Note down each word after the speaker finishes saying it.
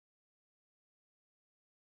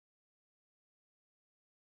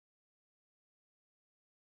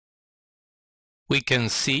we can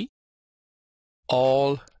see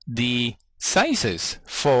all the sizes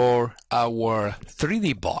for our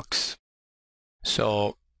 3D box.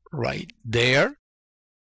 So right there,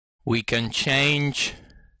 we can change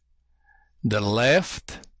the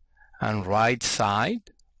left and right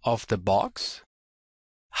side of the box,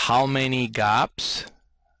 how many gaps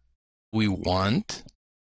we want.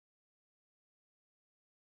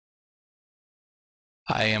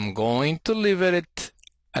 I am going to leave it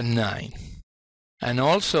at 9. And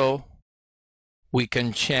also we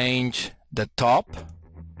can change the top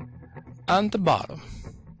and the bottom.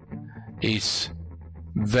 It's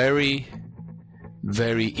very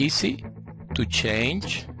easy to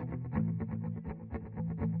change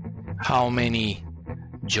how many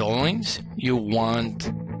joints you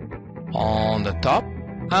want on the top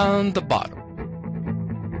and the bottom.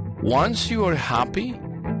 Once you are happy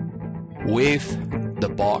with the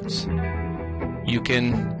box, you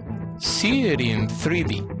can see it in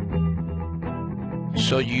 3D,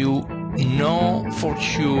 so you know for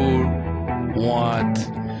sure what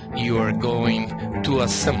you are going to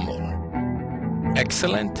assemble.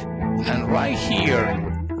 Excellent. And right here,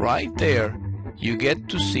 right there, you get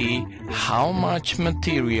to see how much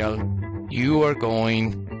material you are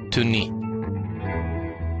going to need.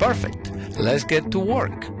 Perfect. Let's get to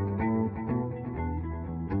work.